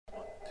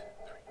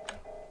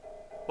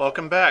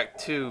Welcome back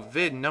to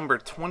vid number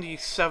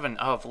 27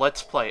 of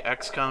Let's Play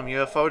XCOM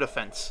UFO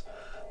Defense.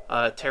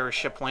 Terror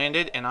ship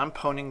landed, and I'm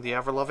poning the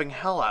ever-loving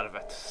hell out of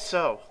it.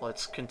 So,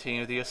 let's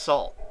continue the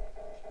assault.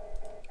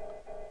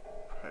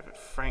 Private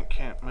Frank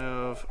can't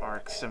move.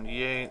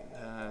 RX-78.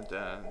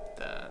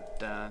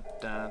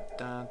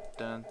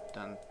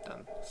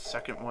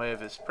 Second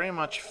wave is pretty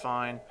much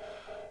fine.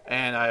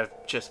 And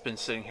I've just been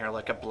sitting here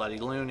like a bloody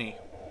loony.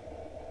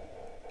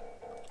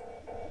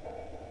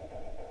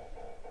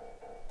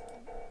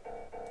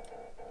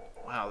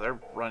 Wow, they're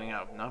running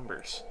out of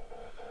numbers.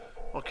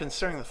 Well,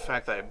 considering the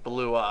fact that I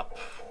blew up,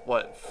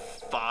 what,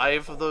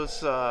 5 of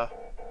those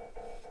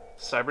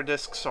cyber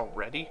discs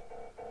already?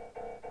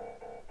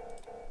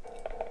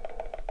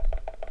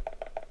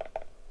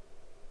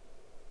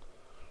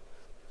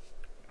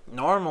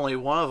 Normally,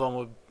 one of them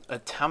would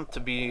attempt to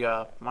be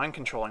mind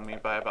controlling me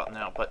by about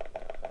now,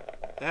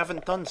 but they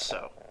haven't done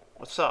so.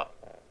 What's up?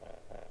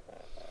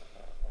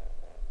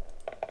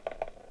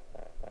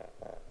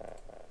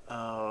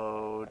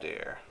 Oh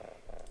dear.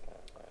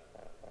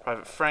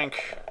 Private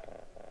Frank,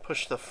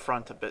 push the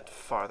front a bit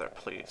farther,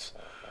 please.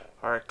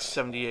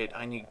 RX-78,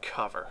 I need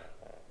cover.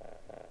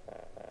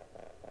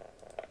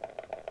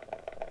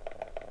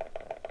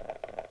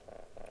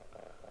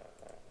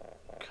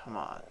 Come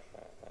on.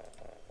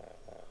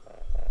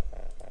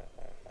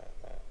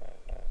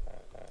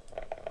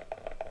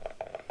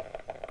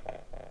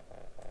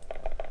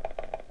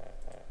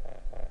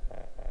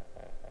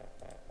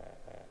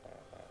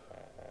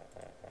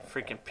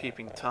 Freaking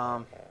peeping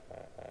Tom.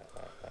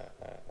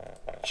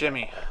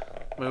 Jimmy,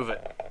 move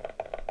it.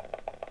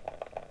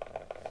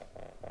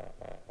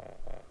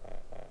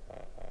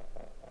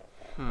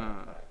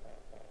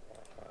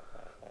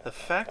 The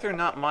fact they're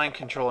not mind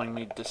controlling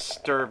me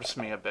disturbs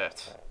me a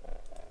bit.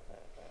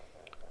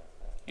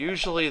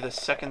 Usually the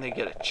second they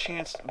get a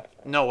chance...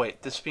 No,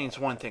 wait, this means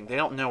one thing. They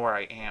don't know where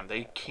I am.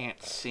 They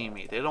can't see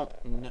me. They don't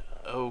know...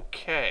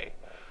 Okay.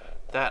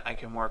 That I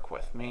can work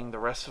with. Meaning the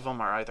rest of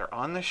them are either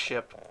on the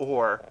ship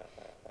or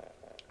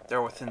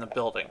they're within the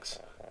buildings.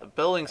 The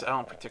buildings I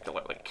don't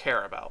particularly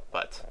care about,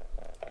 but...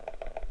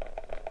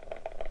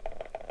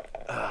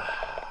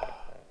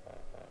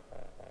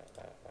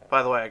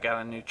 By the way, I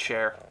got a new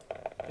chair.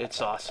 It's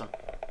awesome.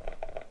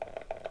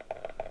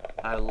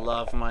 I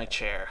love my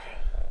chair.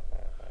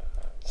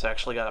 It's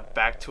actually got a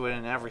back to it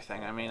and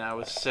everything. I mean, I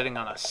was sitting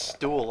on a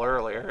stool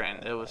earlier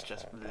and it was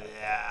just...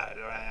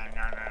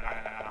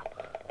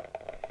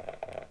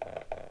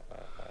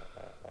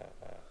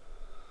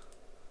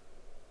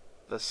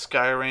 The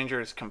Sky Ranger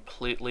is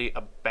completely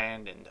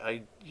abandoned.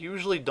 I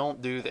usually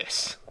don't do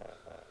this.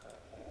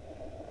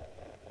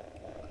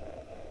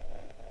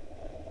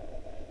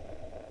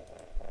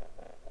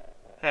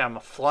 Hey, I'm a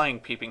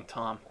flying peeping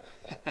Tom.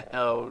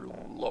 Oh,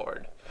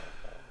 Lord.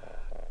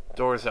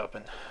 Doors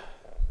open.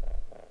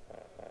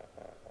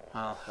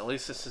 Well, at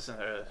least this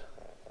isn't a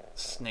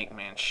Snake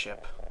Man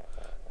ship.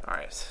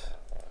 Alright.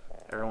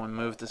 Everyone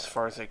moved as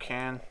far as they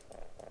can.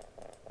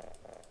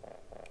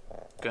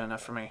 Good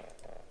enough for me.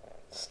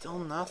 Still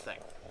nothing.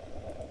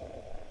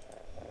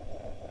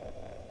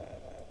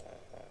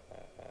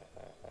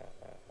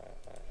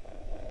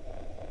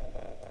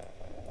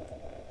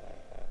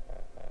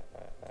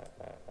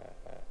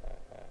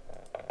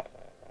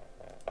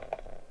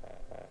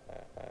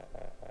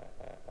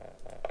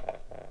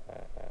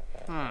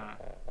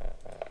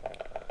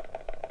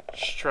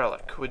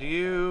 Strelok, would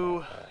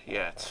you...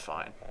 Yeah, it's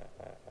fine.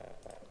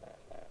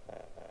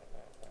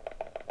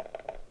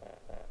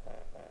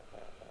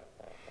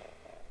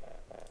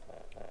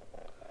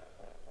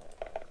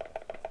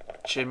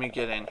 Jimmy,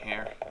 get in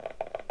here.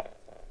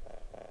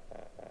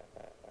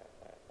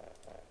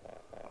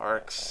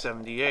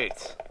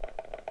 RX-78.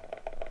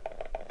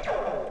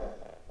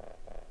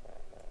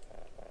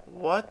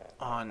 What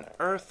on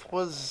earth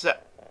was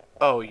that?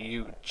 Oh,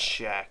 you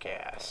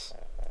jackass.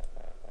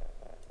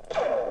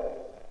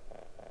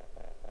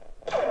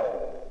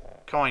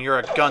 Come on, you're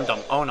a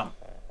Gundam. Own him.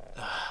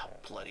 Ah,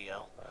 bloody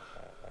hell.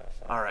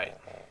 Alright.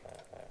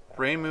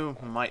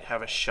 Reimu might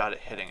have a shot at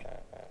hitting it.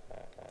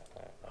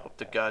 Hope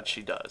to God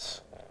she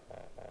does.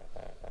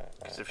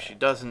 Because if she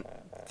doesn't,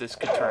 this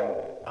could turn...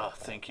 Oh,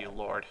 thank you,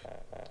 Lord.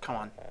 Come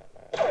on.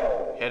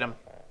 Hit him.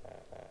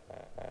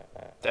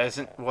 That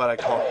isn't what I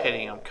call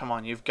hitting him. Come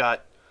on, you've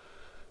got...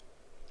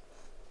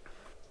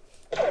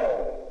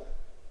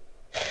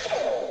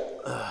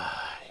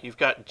 You've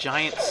got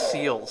giant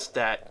seals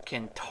that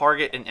can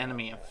target an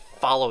enemy and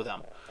follow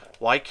them.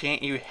 Why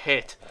can't you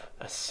hit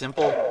a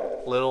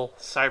simple little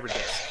cyber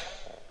disc?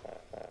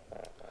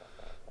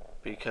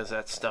 Because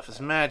that stuff is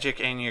magic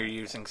and you're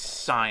using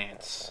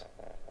science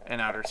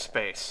in outer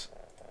space.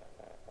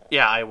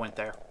 Yeah, I went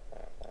there.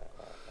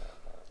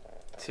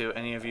 To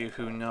any of you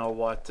who know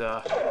what...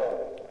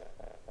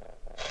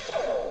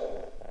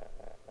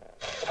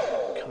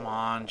 Come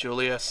on,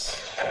 Julius.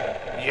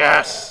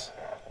 Yes!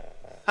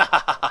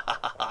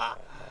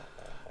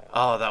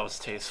 Oh, that was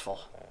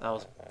tasteful. That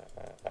was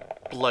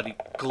bloody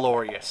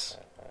glorious.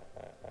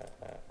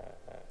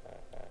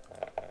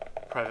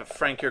 Private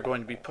Frank, you're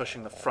going to be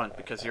pushing the front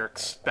because you're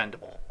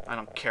expendable. I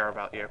don't care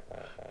about you.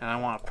 And I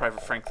want a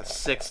Private Frank the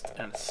 6th,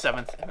 and a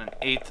 7th, and an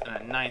 8th, and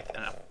a 9th,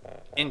 and an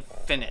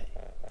infinite.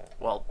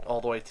 Well, all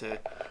the way to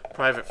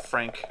Private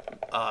Frank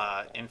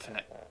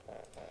infinite.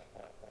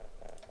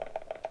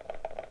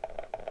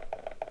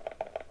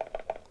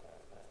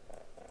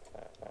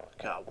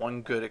 God,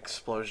 one good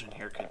explosion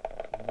here could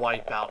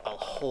wipe out a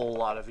whole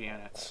lot of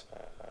units.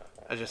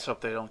 I just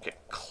hope they don't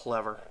get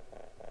clever.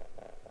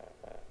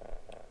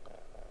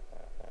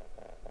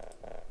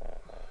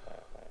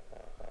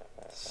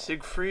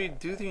 Siegfried,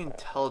 do the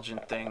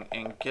intelligent thing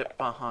and get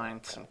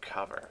behind some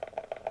cover.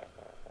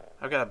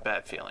 I've got a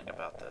bad feeling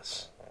about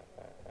this.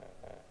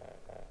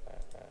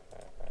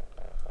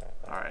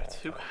 Alright,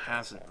 who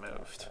hasn't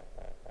moved?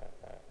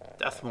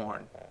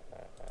 Deathmourne.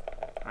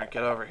 Alright,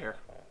 get over here.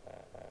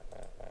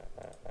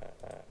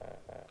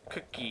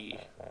 Cookie.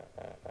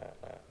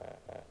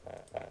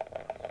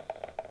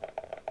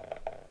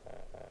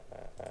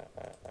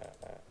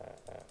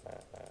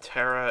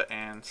 Terra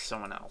and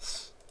someone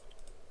else.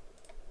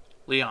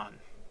 Leon.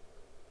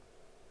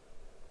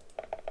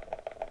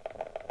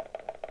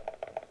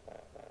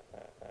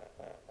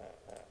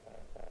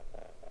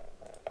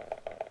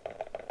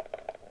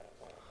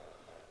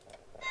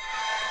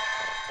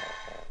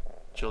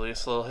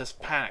 Julius Little has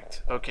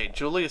panicked. Okay,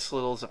 Julius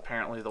Little is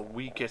apparently the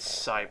weakest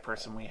side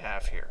person we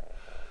have here.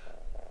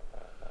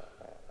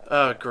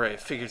 Oh, great.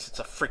 Figures it's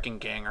a freaking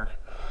ganger.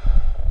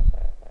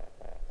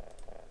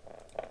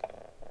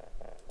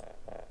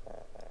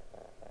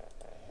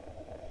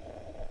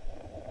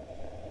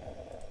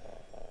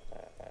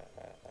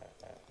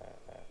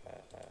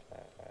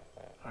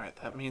 Alright,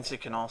 that means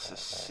it can also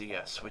see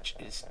us, which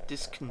is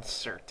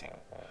disconcerting.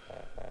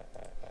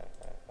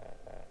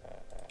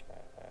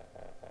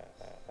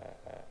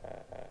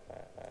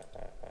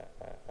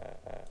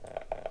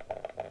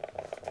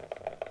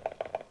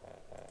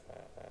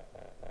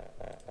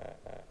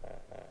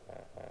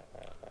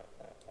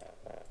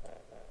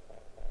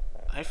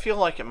 I feel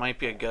like it might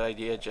be a good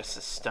idea just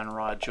to stun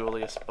rod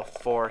Julius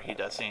before he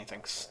does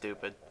anything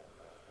stupid.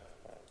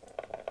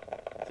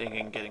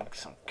 Thinking getting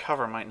some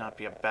cover might not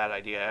be a bad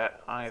idea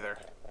either.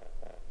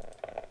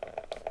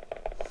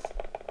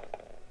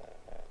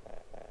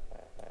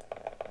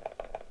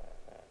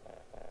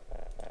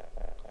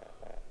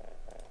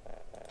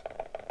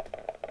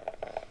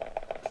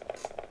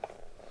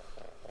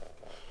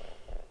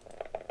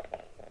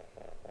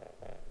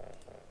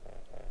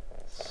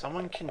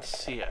 Someone can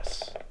see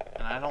us,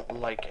 and I don't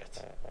like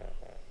it.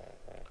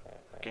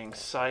 We're getting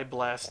side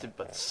blasted,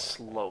 but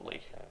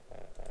slowly.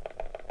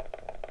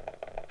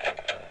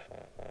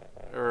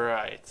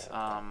 Right,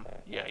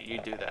 yeah, you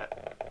do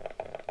that.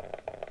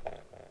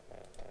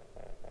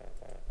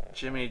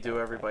 Jimmy, do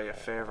everybody a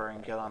favor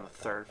and get on the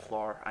 3rd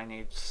floor. I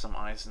need some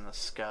eyes in the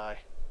sky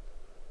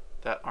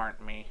that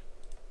aren't me.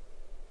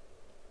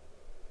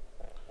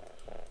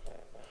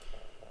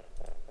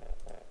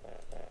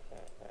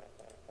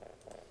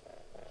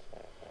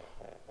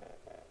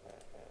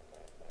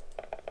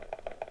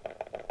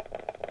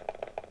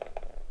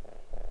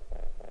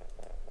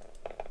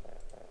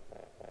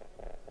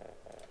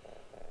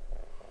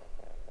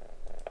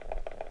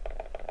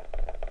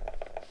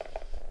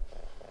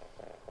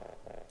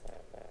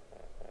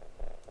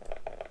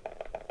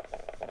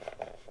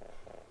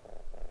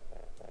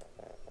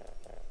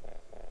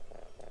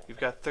 You've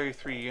got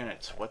 33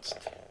 units. What's...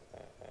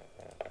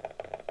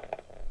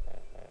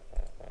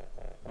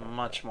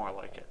 much more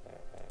like it.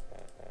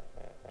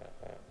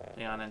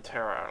 Leon and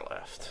Terra are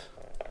left.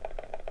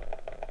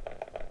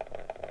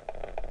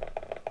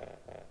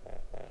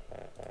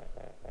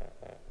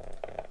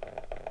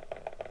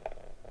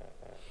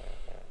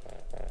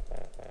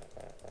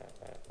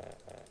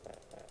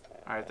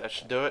 Alright, that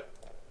should do it.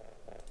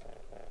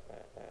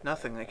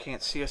 Nothing, they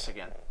can't see us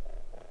again.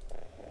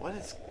 What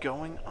is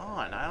going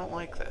on? I don't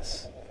like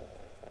this.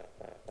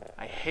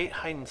 I hate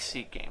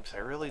hide-and-seek games, I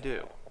really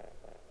do.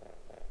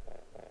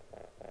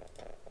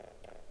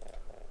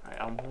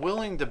 Alright, I'm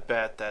willing to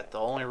bet that the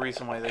only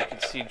reason why they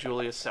could see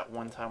Julius at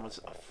one time was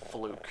a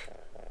fluke.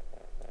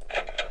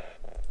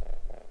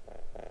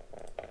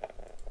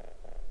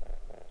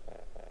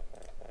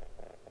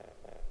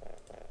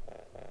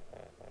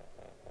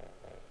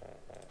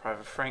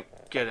 Private Frank,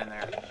 get in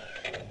there.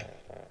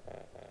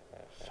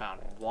 Found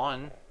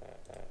one.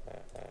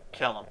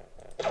 Kill him.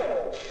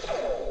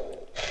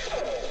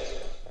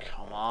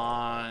 Come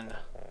on.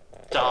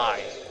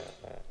 Die.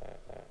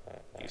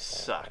 You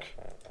suck.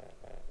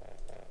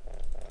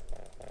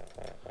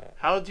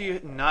 How do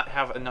you not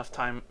have enough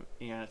time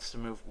units to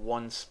move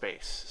one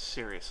space?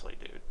 Seriously,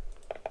 dude.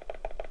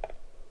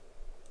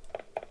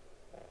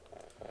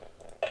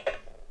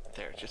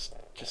 There, just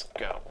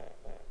go.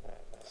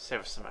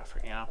 Save us some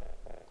effort, you know?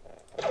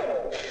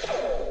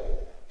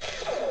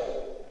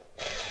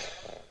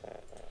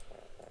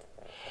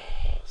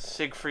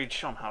 Siegfried,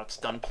 show him how it's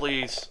done,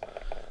 please.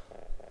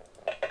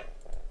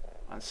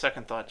 On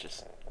second thought,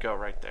 just go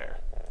right there.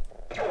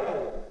 There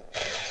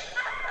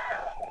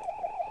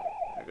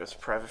goes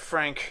Private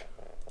Frank.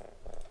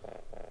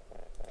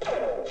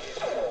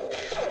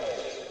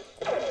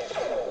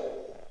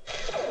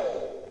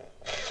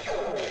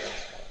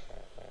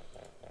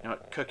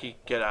 Cookie,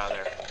 get out of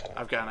there.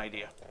 I've got an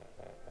idea.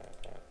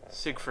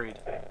 Siegfried.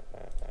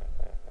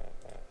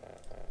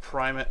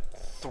 Prime it,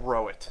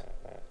 throw it.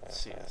 Let's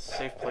see, the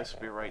safe place will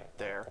be right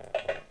there.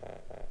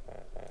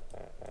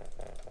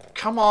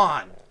 Come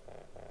on!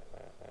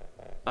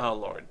 Oh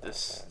lord,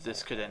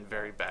 this could end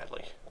very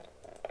badly.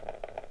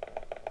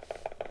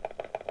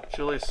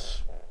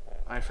 Julius,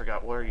 I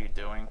forgot, what are you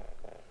doing?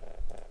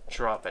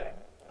 Drop it.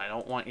 I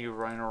don't want you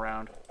running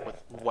around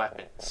with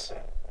weapons.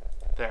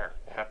 There,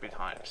 happy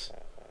times.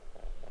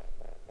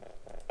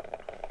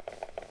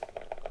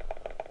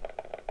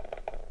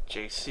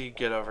 JC,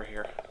 get over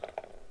here.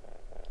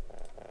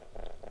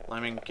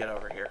 Lemming, get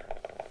over here.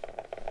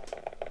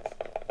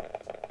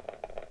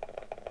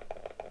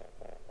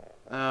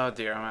 Oh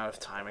dear, I'm out of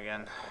time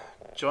again.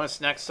 Join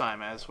us next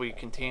time as we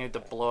continue to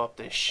blow up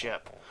this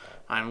ship.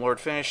 I'm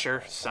Lord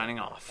Finisher, signing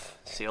off.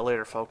 See you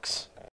later, folks.